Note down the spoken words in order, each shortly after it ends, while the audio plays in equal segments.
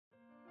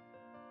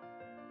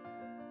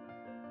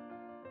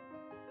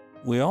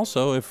We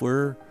also, if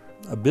we're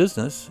a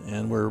business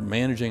and we're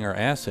managing our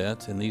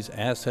assets and these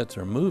assets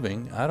are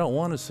moving, I don't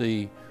want to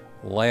see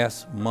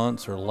last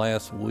month's or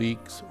last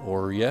week's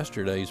or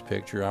yesterday's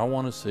picture. I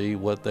want to see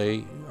what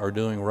they are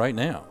doing right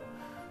now.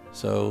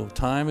 So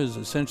time is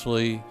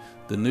essentially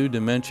the new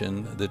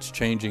dimension that's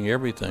changing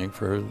everything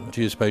for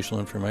geospatial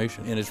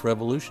information, and it's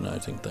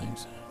revolutionizing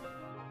things.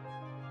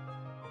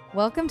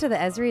 Welcome to the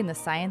Esri and the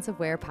Science of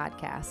Where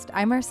podcast.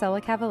 I'm Marcella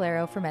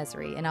Cavallero from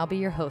Esri, and I'll be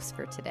your host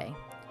for today.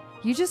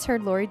 You just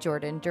heard Lori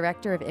Jordan,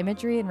 Director of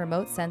Imagery and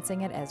Remote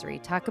Sensing at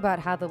Esri, talk about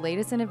how the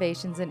latest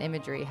innovations in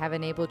imagery have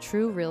enabled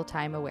true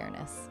real-time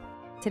awareness.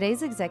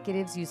 Today's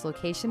executives use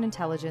location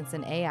intelligence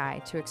and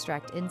AI to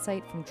extract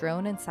insight from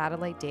drone and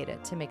satellite data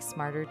to make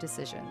smarter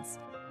decisions.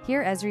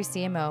 Hear Esri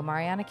CMO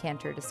Mariana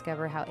Cantor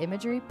discover how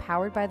imagery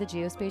powered by the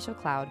geospatial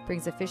cloud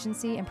brings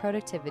efficiency and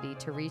productivity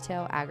to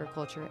retail,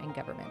 agriculture, and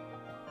government.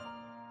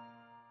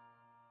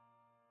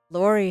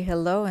 Lori,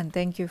 hello, and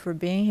thank you for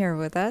being here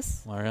with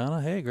us.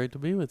 Mariana, hey, great to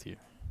be with you.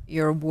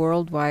 You're a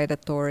worldwide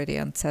authority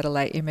on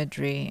satellite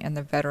imagery and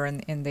a veteran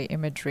in the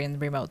imagery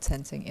and remote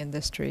sensing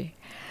industry.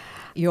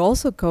 You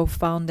also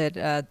co-founded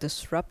a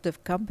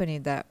disruptive company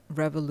that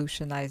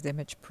revolutionized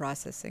image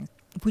processing.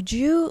 Would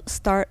you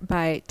start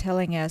by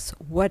telling us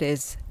what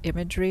is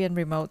imagery and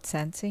remote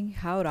sensing,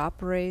 how it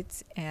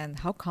operates, and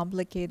how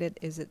complicated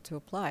is it to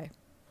apply?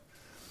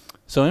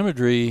 So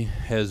imagery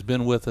has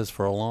been with us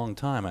for a long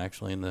time,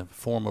 actually, in the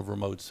form of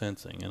remote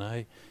sensing. And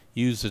I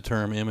use the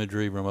term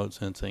imagery, remote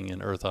sensing,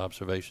 and Earth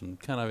observation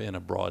kind of in a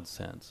broad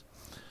sense.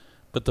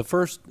 But the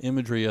first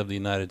imagery of the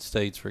United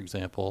States, for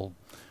example,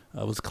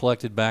 was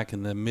collected back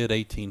in the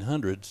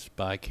mid-1800s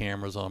by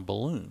cameras on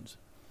balloons.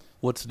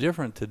 What's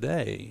different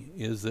today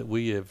is that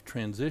we have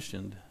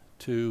transitioned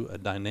to a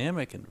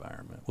dynamic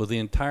environment with the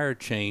entire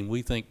chain.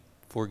 We think,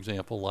 for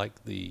example,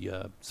 like the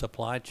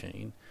supply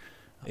chain,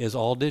 is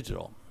all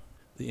digital.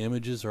 The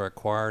images are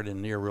acquired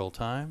in near real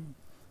time,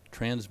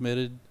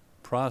 transmitted,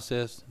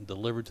 processed, and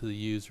delivered to the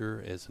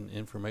user as an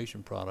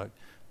information product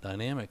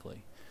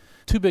dynamically.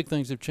 Two big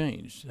things have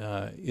changed.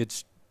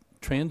 It's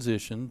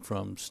transition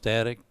from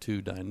static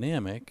to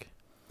dynamic,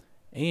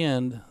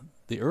 and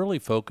the early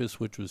focus,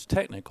 which was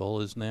technical,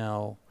 is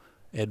now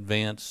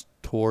advanced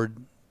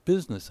toward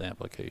business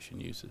application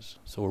uses.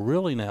 So we're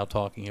really now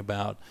talking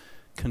about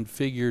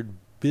configured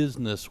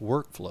business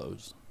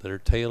workflows that are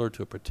tailored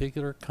to a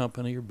particular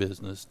company or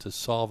business to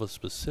solve a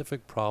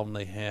specific problem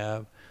they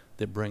have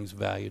that brings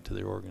value to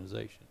their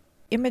organization.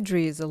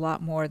 Imagery is a lot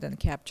more than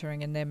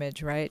capturing an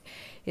image, right?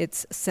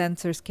 It's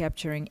sensors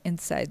capturing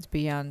insights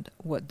beyond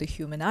what the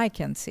human eye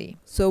can see.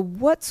 So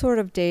what sort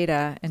of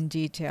data and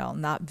detail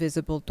not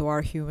visible to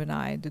our human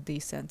eye do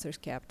these sensors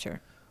capture?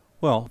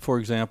 Well, for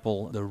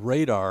example, the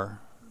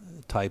radar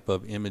type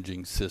of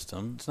imaging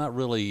system, it's not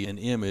really an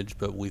image,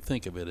 but we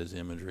think of it as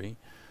imagery,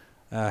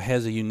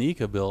 has a unique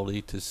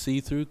ability to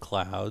see through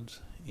clouds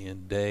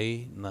in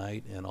day,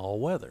 night, and all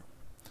weather.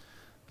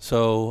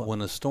 So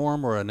when a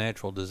storm or a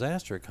natural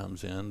disaster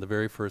comes in, the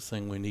very first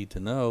thing we need to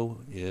know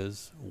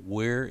is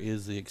where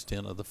is the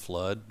extent of the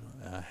flood,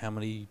 how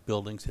many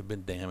buildings have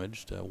been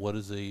damaged, what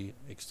is the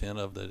extent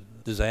of the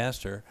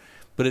disaster,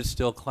 but it's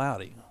still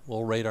cloudy.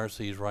 Well, radar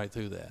sees right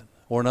through that.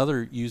 Or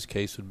another use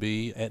case would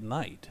be at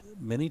night.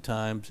 Many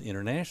times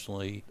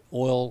internationally,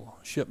 oil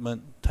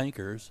shipment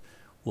tankers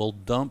will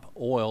dump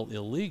oil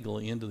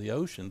illegally into the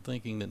ocean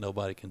thinking that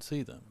nobody can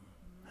see them.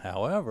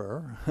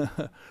 However,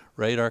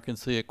 radar can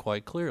see it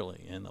quite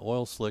clearly, and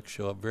oil slicks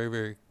show up very,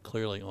 very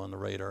clearly on the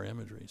radar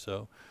imagery.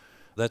 So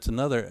that's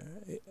another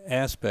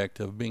aspect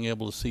of being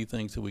able to see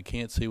things that we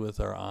can't see with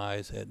our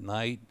eyes at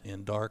night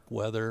in dark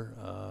weather,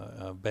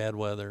 bad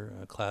weather,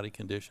 cloudy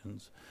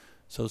conditions.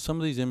 So some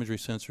of these imagery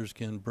sensors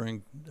can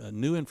bring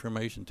new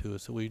information to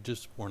us that we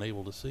just weren't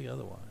able to see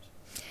otherwise.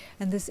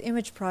 And this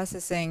image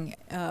processing,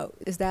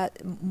 is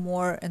that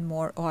more and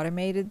more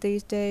automated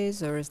these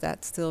days, or does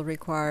that still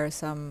require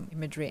some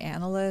imagery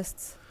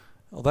analysts?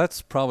 Well,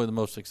 that's probably the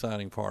most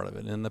exciting part of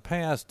it. In the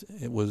past,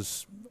 it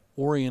was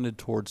oriented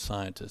towards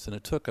scientists, and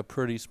it took a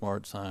pretty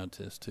smart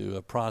scientist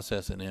to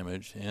process an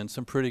image and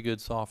some pretty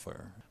good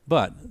software.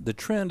 But the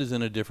trend is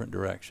in a different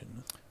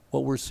direction.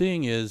 What we're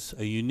seeing is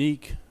a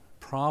unique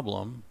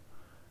problem,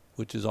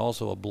 which is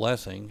also a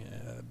blessing,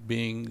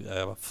 being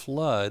a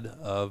flood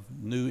of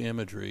new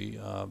imagery,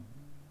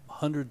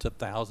 hundreds of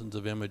thousands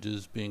of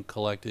images being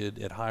collected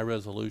at high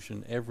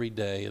resolution every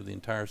day of the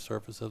entire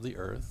surface of the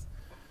Earth,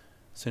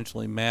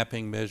 essentially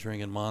mapping,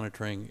 measuring, and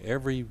monitoring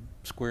every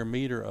square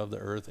meter of the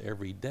Earth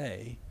every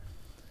day.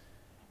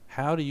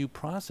 How do you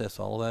process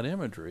all of that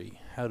imagery?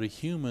 How do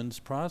humans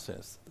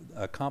process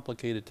a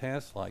complicated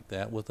task like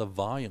that with a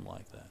volume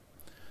like that?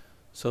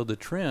 So the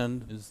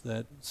trend is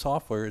that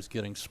software is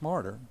getting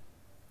smarter,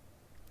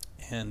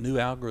 and new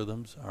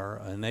algorithms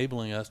are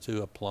enabling us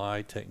to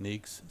apply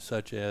techniques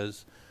such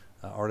as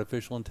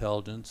artificial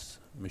intelligence,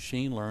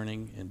 machine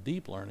learning, and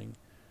deep learning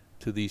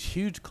to these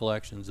huge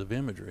collections of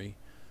imagery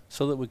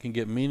so that we can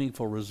get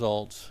meaningful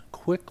results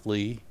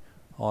quickly,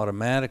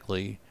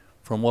 automatically,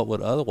 from what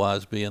would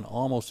otherwise be an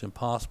almost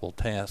impossible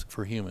task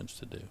for humans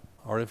to do.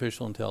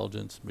 artificial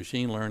intelligence,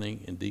 machine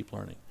learning, and deep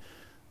learning.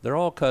 They're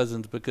all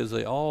cousins because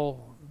they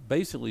all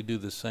basically do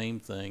the same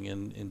thing.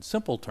 In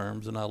simple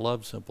terms, and I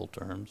love simple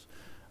terms,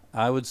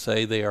 I would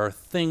say they are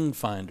thing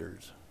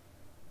finders.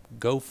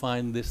 Go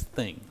find this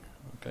thing,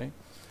 okay?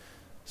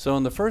 So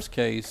in the first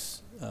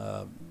case,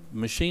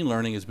 machine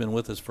learning has been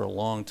with us for a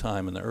long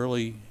time. In the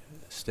early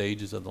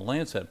stages of the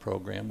Landsat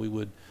program, we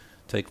would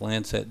take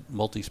Landsat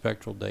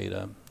multispectral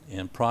data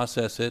and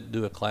process it,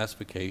 do a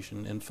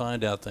classification, and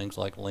find out things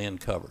like land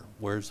cover.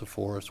 Where's the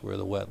forest, where are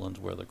the wetlands,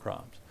 where are the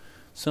crops?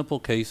 Simple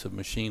case of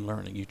machine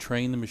learning. You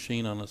train the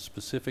machine on a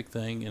specific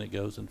thing and it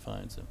goes and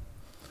finds them.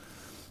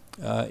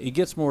 It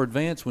gets more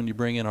advanced when you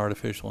bring in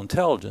artificial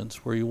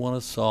intelligence, where you want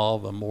to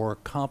solve a more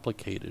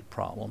complicated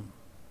problem,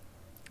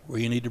 where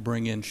you need to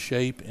bring in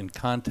shape and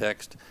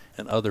context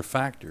and other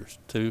factors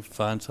to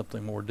find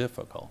something more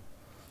difficult.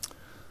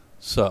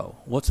 So,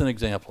 what's an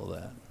example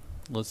of that?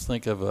 Let's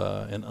think of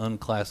an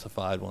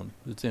unclassified one.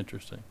 It's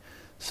interesting.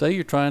 Say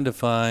you're trying to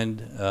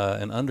find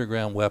an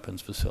underground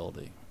weapons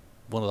facility,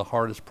 one of the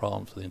hardest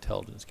problems for the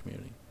intelligence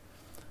community.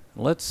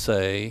 Let's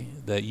say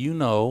that you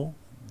know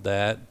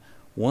that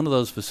one of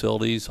those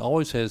facilities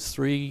always has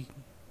three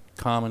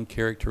common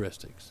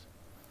characteristics.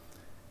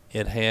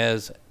 It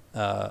has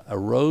a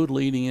road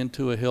leading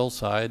into a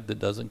hillside that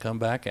doesn't come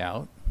back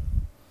out.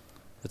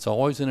 It's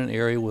always in an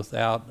area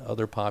without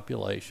other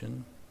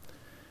population.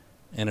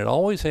 And it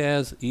always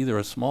has either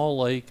a small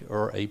lake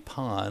or a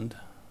pond,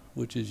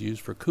 which is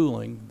used for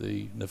cooling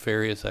the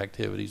nefarious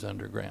activities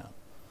underground.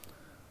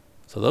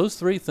 So those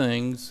three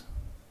things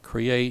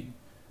create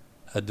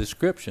a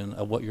description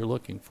of what you're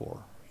looking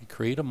for. You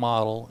create a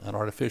model, and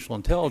artificial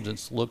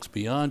intelligence looks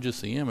beyond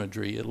just the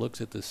imagery. It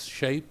looks at the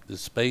shape, the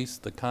space,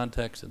 the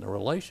context, and the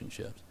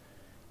relationships,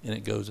 and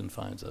it goes and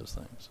finds those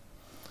things.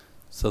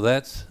 So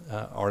that's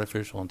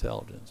artificial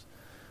intelligence.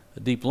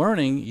 Deep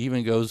learning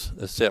even goes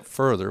a step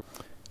further.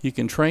 You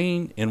can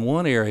train in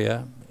one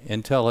area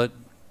and tell it,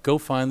 go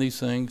find these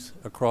things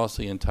across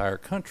the entire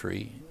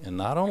country. And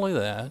not only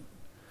that,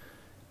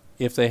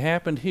 if they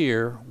happened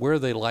here, where are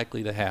they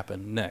likely to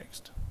happen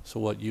next? So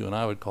what you and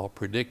I would call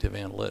predictive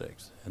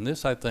analytics. And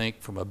this, I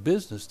think, from a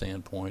business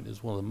standpoint,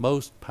 is one of the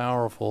most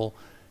powerful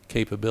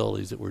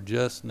capabilities that we're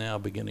just now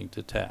beginning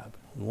to tap.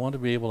 We want to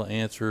be able to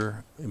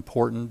answer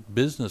important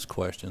business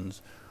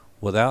questions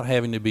without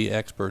having to be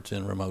experts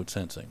in remote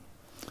sensing.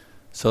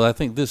 So I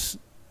think this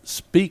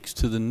speaks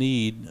to the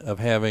need of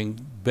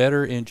having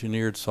better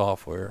engineered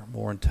software,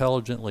 more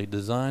intelligently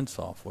designed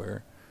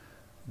software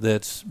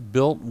that's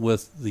built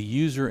with the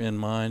user in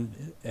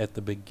mind at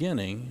the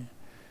beginning,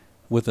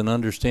 with an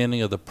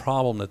understanding of the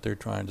problem that they're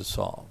trying to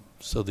solve.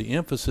 So the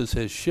emphasis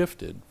has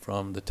shifted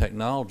from the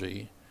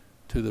technology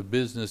to the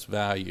business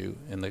value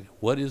and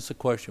what is the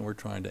question we're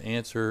trying to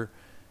answer,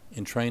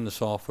 and train the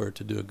software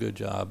to do a good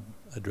job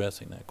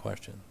addressing that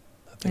question.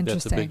 I think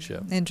that's a big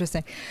shift.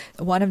 Interesting.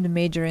 One of the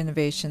major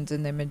innovations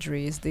in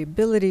imagery is the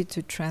ability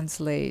to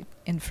translate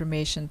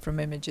information from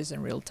images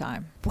in real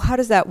time. How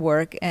does that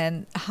work,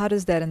 and how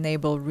does that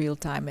enable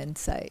real-time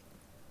insight?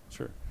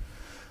 Sure.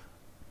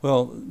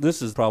 Well,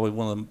 this is probably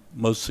one of the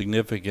most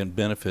significant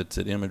benefits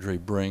that imagery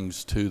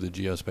brings to the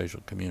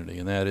geospatial community,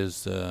 and that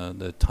is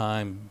the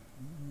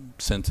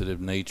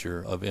time-sensitive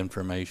nature of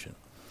information.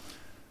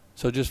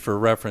 So just for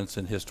reference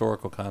in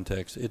historical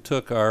context, it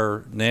took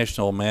our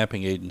national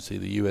mapping agency,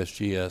 the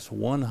USGS,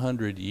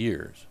 100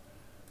 years,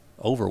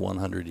 over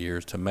 100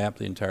 years, to map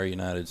the entire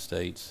United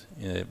States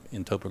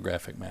in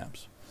topographic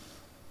maps.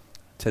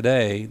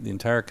 Today, the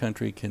entire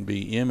country can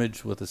be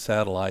imaged with a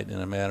satellite in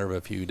a matter of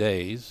a few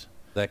days.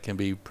 That can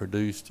be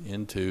produced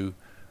into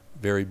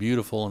very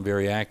beautiful and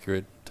very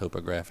accurate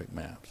topographic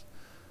maps.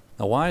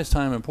 Now, why is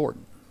time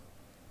important?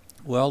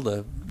 Well,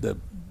 the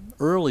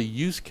early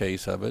use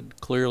case of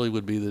it clearly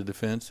would be the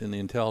defense and the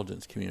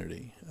intelligence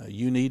community.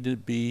 You need to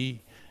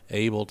be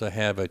able to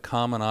have a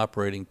common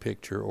operating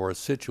picture or a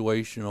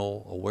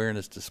situational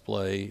awareness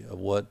display of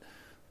what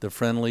the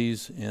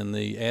friendlies and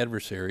the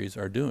adversaries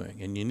are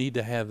doing. And you need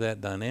to have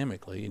that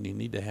dynamically, and you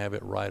need to have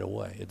it right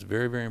away. It's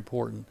very, very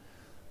important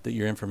that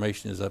your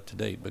information is up to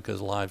date because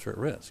lives are at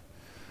risk.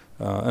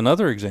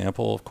 Another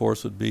example, of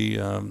course, would be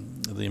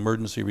the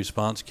emergency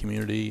response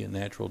community and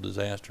natural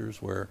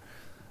disasters, where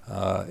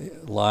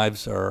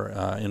lives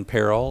are in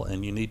peril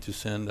and you need to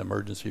send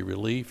emergency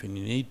relief, and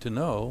you need to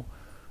know,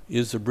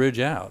 is the bridge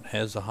out?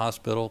 Has the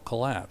hospital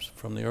collapsed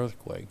from the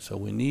earthquake? So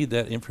we need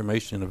that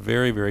information in a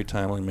very, very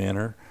timely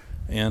manner.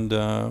 And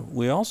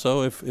we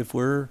also, if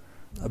we're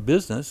a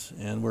business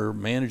and we're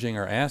managing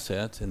our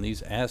assets and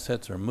these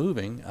assets are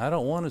moving, I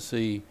don't want to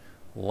see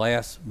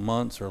last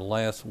month's or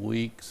last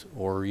week's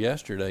or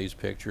yesterday's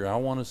picture. I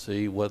want to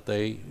see what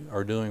they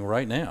are doing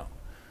right now.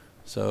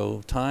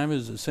 So time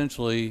is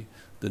essentially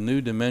the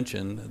new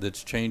dimension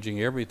that's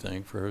changing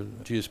everything for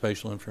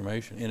geospatial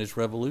information, and it's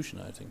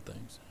revolutionizing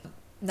things.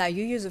 Now,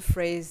 you use a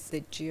phrase,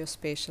 the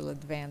geospatial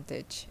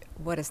advantage.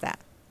 What is that?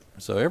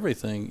 So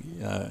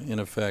everything, in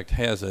effect,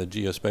 has a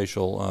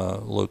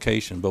geospatial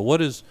location. But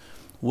what is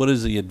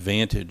the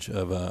advantage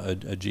of a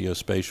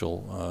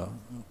geospatial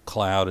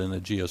cloud in a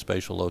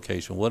geospatial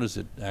location? What does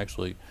it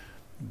actually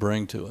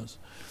bring to us?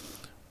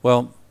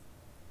 Well,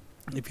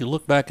 if you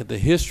look back at the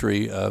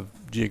history of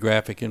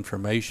geographic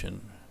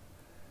information,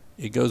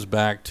 it goes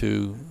back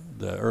to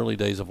the early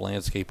days of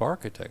landscape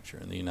architecture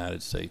in the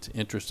United States,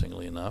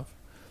 interestingly enough,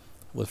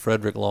 with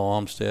Frederick Law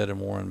Olmsted and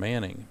Warren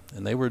Manning.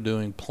 And they were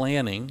doing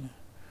planning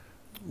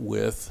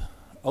with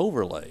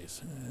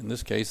overlays. In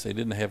this case, they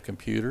didn't have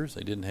computers,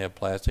 they didn't have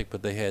plastic,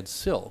 but they had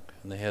silk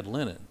and they had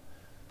linen.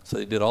 So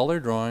they did all their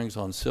drawings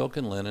on silk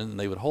and linen, and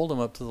they would hold them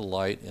up to the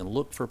light and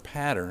look for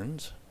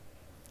patterns.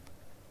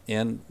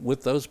 And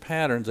with those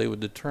patterns, they would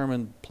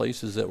determine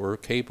places that were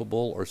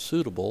capable or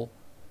suitable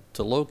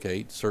to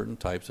locate certain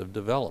types of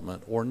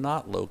development or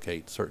not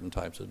locate certain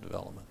types of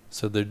development.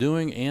 So they're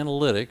doing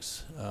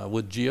analytics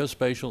with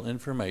geospatial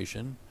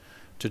information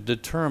to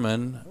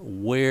determine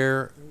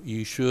where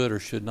you should or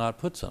should not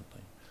put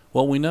something.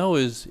 What we know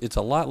is it's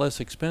a lot less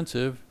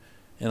expensive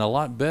and a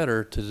lot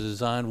better to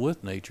design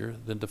with nature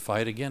than to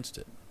fight against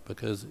it,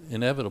 because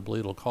inevitably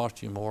it'll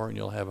cost you more and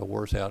you'll have a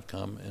worse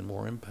outcome and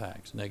more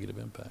impacts, negative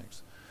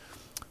impacts.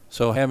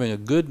 So having a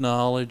good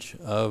knowledge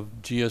of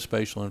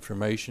geospatial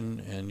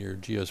information and your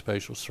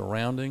geospatial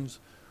surroundings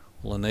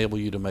will enable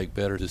you to make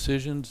better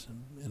decisions,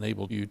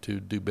 enable you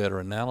to do better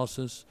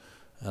analysis,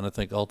 and I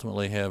think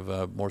ultimately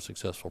have more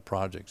successful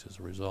projects as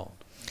a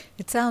result.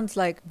 It sounds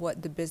like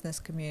what the business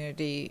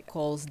community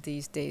calls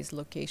these days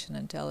location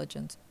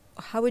intelligence.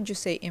 How would you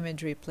say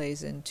imagery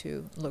plays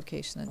into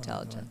location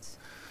intelligence?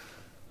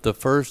 The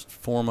first,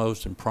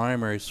 foremost, and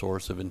primary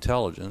source of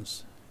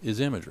intelligence is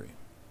imagery.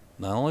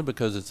 Not only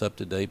because it's up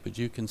to date, but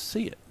you can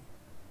see it.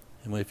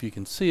 And if you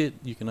can see it,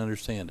 you can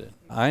understand it.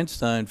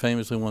 Einstein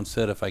famously once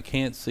said, if I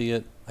can't see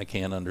it, I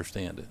can't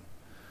understand it.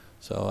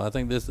 So I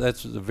think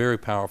that's a very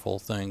powerful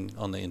thing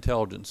on the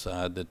intelligence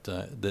side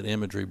that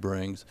imagery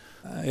brings.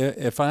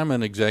 If I'm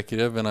an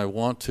executive and I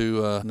want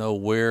to know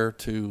where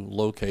to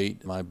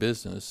locate my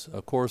business,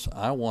 of course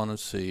I want to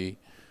see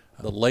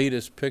the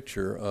latest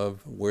picture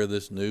of where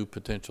this new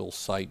potential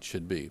site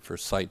should be for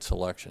site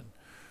selection.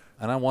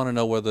 And I want to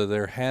know whether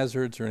there are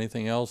hazards or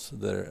anything else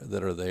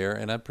that are there,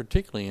 and I'm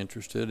particularly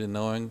interested in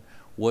knowing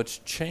what's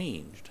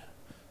changed.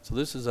 So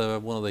this is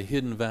one of the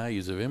hidden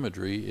values of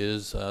imagery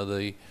is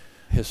the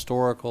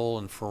historical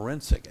and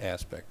forensic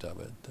aspect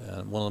of it.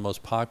 One of the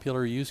most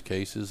popular use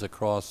cases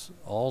across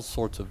all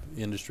sorts of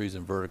industries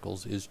and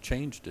verticals is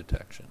change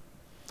detection.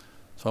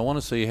 So I want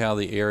to see how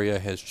the area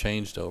has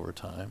changed over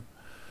time.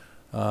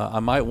 I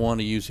might want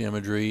to use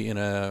imagery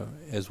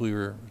as we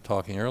were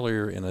talking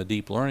earlier, in a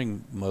deep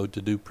learning mode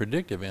to do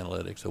predictive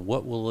analytics of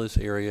what will this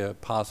area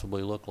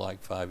possibly look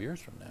like 5 years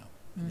from now.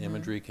 Mm-hmm.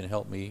 Imagery can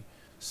help me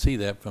see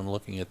that from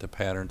looking at the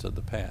patterns of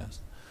the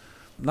past.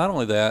 Not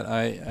only that,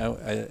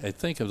 I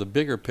think of the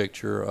bigger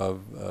picture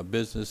of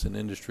business and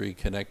industry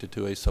connected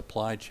to a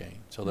supply chain.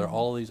 So there are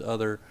all these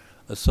other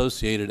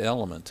associated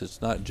elements.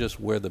 It's not just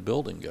where the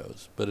building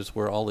goes, but it's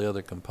where all the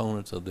other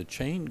components of the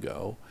chain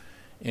go.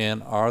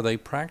 And are they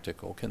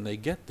practical? Can they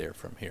get there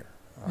from here?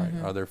 All right.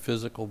 Are there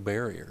physical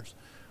barriers?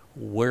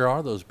 Where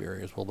are those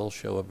barriers? Well, they'll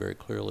show up very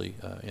clearly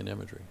in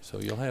imagery. So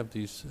you'll have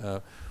these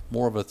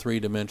more of a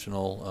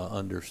three-dimensional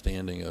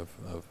understanding of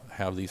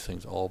how these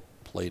things all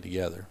play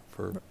together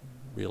for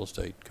real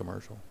estate,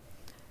 commercial.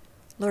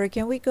 Laurie,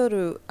 can we go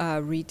to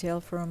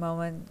retail for a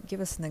moment?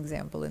 Give us an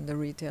example in the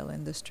retail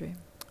industry.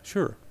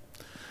 Sure.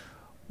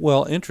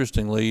 Well,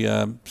 interestingly,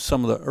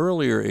 some of the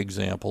earlier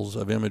examples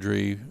of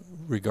imagery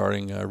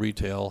regarding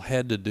retail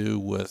had to do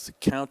with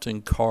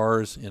counting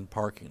cars in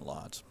parking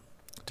lots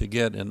to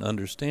get an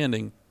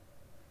understanding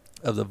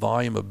of the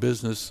volume of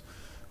business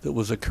that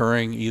was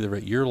occurring either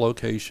at your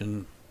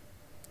location,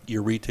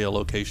 your retail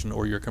location,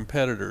 or your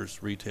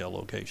competitor's retail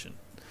location.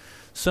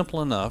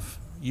 Simple enough,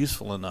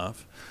 useful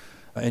enough,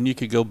 and you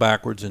could go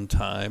backwards in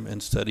time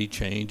and study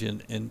change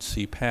and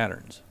see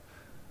patterns.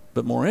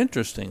 But more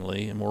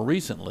interestingly and more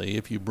recently,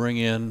 if you bring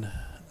in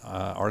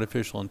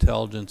artificial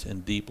intelligence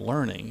and deep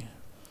learning,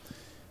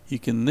 you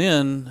can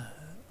then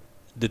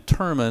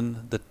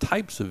determine the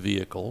types of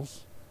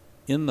vehicles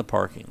in the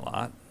parking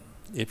lot.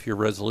 If your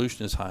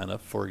resolution is high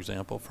enough, for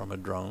example, from a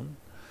drone,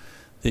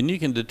 then you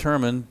can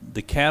determine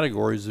the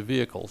categories of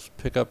vehicles,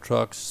 pickup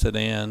trucks,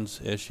 sedans,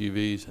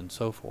 SUVs, and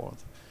so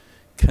forth.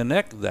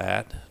 Connect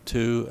that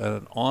to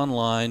an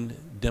online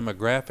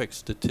demographic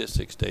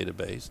statistics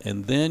database,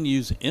 and then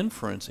use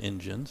inference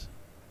engines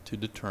to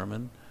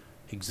determine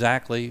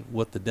exactly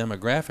what the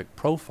demographic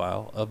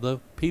profile of the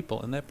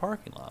people in that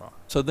parking lot are.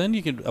 So then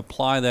you can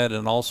apply that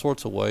in all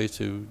sorts of ways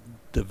to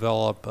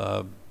develop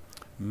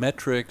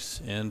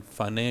metrics and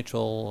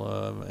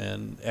financial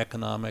and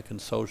economic and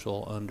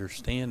social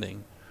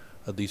understanding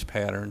of these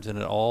patterns, and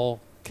it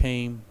all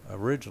came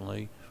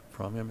originally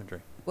from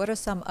imagery. What are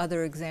some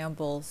other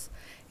examples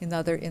in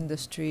other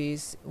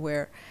industries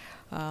where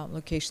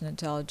location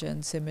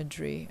intelligence,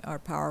 imagery are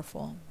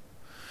powerful?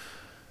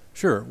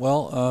 Sure.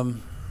 Well,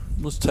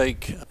 let's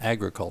take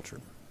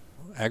agriculture.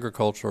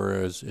 Agriculture,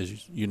 as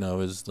you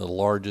know, is the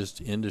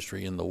largest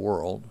industry in the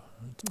world.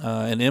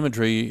 And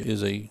imagery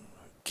is a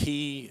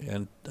key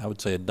and I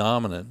would say a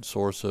dominant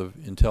source of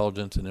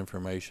intelligence and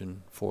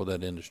information for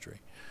that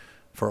industry,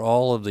 for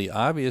all of the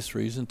obvious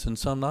reasons and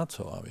some not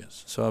so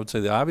obvious. So I would say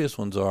the obvious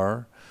ones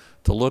are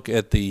to look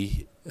at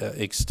the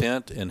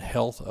extent and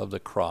health of the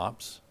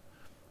crops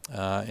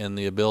and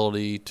the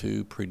ability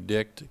to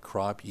predict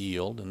crop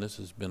yield, and this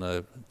has been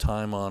a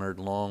time-honored,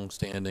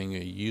 long-standing,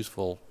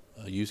 useful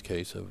use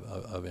case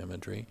of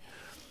imagery.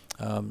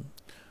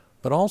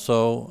 But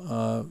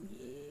also,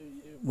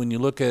 when you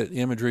look at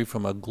imagery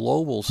from a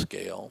global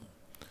scale,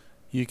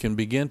 you can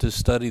begin to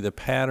study the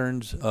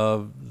patterns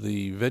of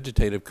the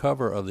vegetative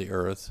cover of the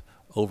earth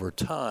over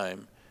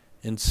time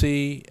and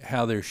see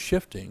how they're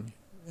shifting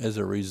as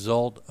a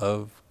result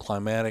of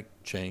climatic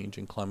change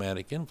and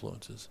climatic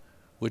influences,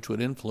 which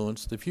would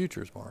influence the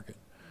futures market.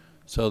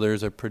 So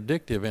there's a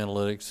predictive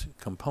analytics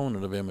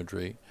component of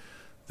imagery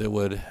that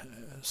would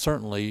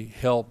certainly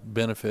help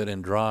benefit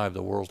and drive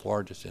the world's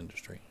largest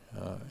industry.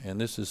 And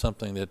this is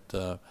something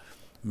that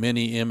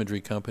many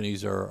imagery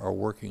companies are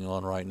working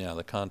on right now,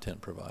 the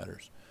content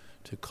providers,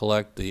 to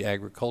collect the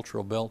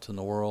agricultural belts in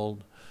the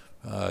world,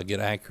 get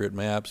accurate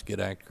maps, get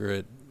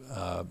accurate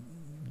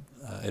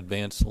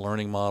advanced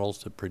learning models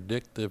to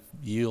predict the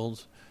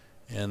yields,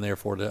 and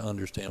therefore to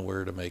understand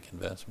where to make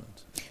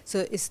investments.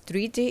 So is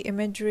 3D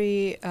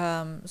imagery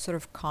sort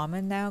of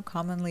common now,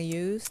 commonly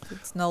used?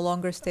 It's no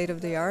longer state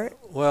of the art?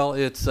 Well,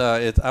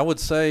 I would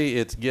say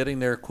it's getting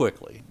there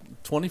quickly.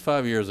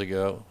 25 years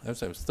ago, I would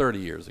say it was 30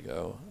 years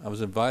ago, I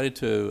was invited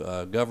to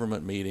a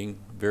government meeting,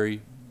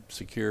 very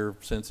secure,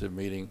 sensitive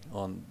meeting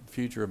on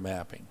future of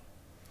mapping.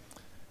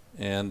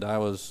 And I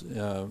was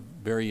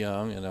very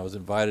young, and I was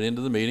invited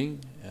into the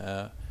meeting,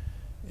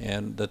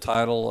 and the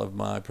title of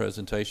my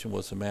presentation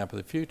was The Map of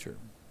the Future.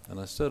 And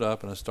I stood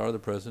up and I started the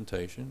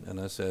presentation, and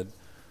I said,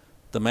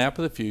 the map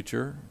of the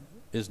future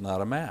is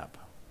not a map.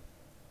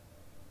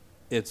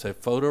 It's a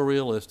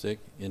photorealistic,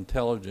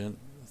 intelligent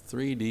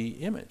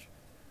 3D image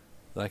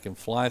that I can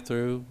fly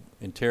through,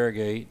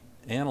 interrogate,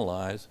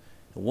 analyze,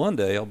 and one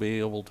day I'll be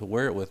able to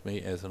wear it with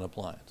me as an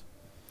appliance.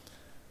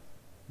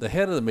 The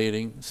head of the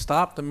meeting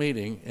stopped the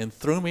meeting and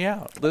threw me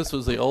out. This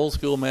was the old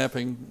school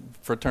mapping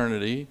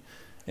fraternity,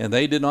 and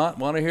they did not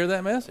want to hear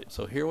that message.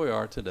 So here we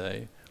are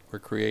today. We're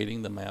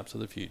creating the maps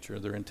of the future.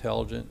 They're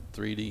intelligent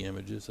 3D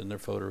images, and they're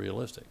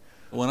photorealistic.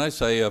 When I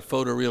say a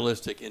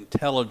photorealistic,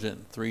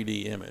 intelligent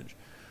 3D image,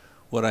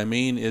 what I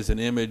mean is an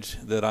image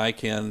that I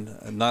can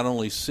not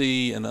only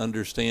see and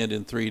understand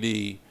in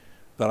 3D,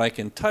 but I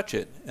can touch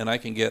it and I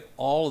can get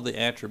all of the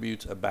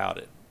attributes about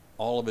it,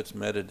 all of its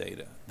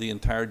metadata, the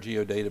entire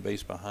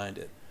geodatabase behind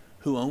it.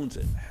 Who owns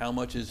it? How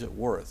much is it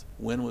worth?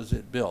 When was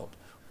it built?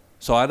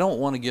 So I don't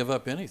want to give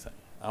up anything.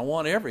 I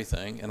want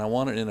everything, and I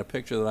want it in a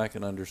picture that I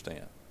can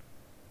understand.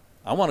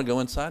 I want to go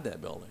inside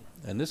that building.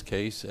 In this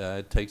case,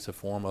 it takes the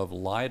form of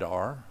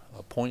LiDAR,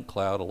 a point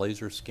cloud, a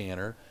laser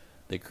scanner,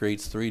 that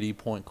creates 3D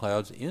point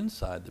clouds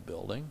inside the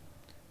building.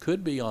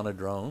 Could be on a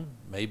drone,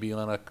 maybe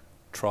on a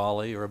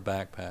trolley or a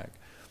backpack.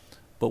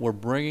 But we're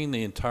bringing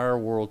the entire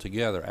world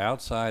together,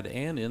 outside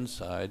and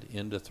inside,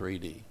 into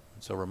 3D.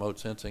 So remote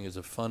sensing is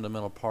a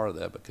fundamental part of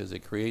that because it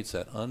creates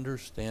that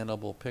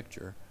understandable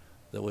picture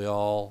that we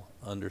all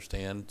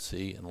understand,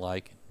 see, and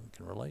like, and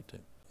can relate to.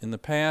 In the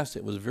past,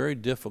 it was very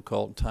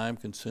difficult,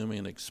 time-consuming,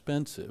 and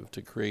expensive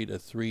to create a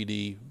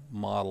 3D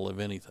model of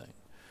anything.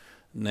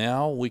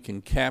 Now we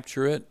can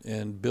capture it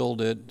and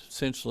build it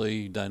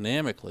essentially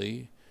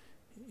dynamically,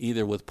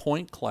 either with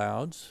point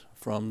clouds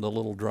from the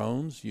little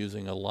drones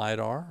using a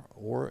LiDAR,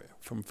 or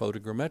from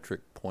photogrammetric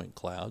point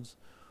clouds,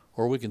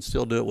 or we can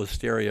still do it with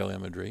stereo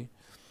imagery.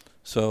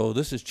 So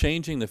this is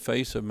changing the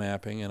face of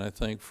mapping, and I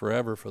think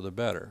forever for the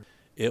better.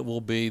 It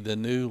will be the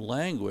new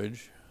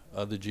language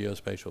of the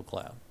geospatial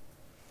cloud.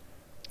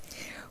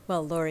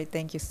 Well, Laurie,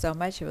 thank you so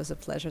much. It was a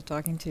pleasure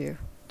talking to you.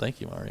 Thank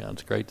you, Marianne.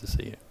 It's great to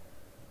see you.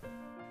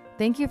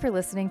 Thank you for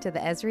listening to the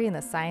Esri and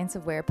the Science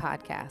of Where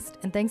podcast,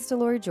 and thanks to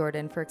Laurie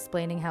Jordan for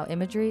explaining how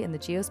imagery and the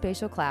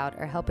geospatial cloud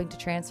are helping to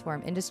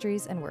transform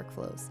industries and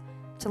workflows.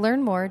 To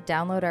learn more,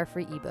 download our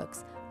free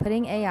ebooks,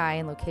 Putting AI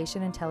and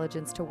Location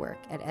Intelligence to Work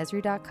at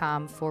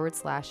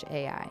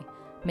Esri.com/AI,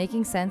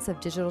 Making Sense of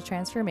Digital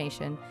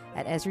Transformation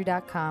at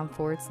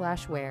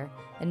Esri.com/Where,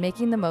 and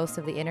Making the Most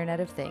of the Internet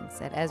of Things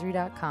at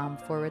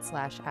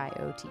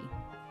Esri.com/IoT.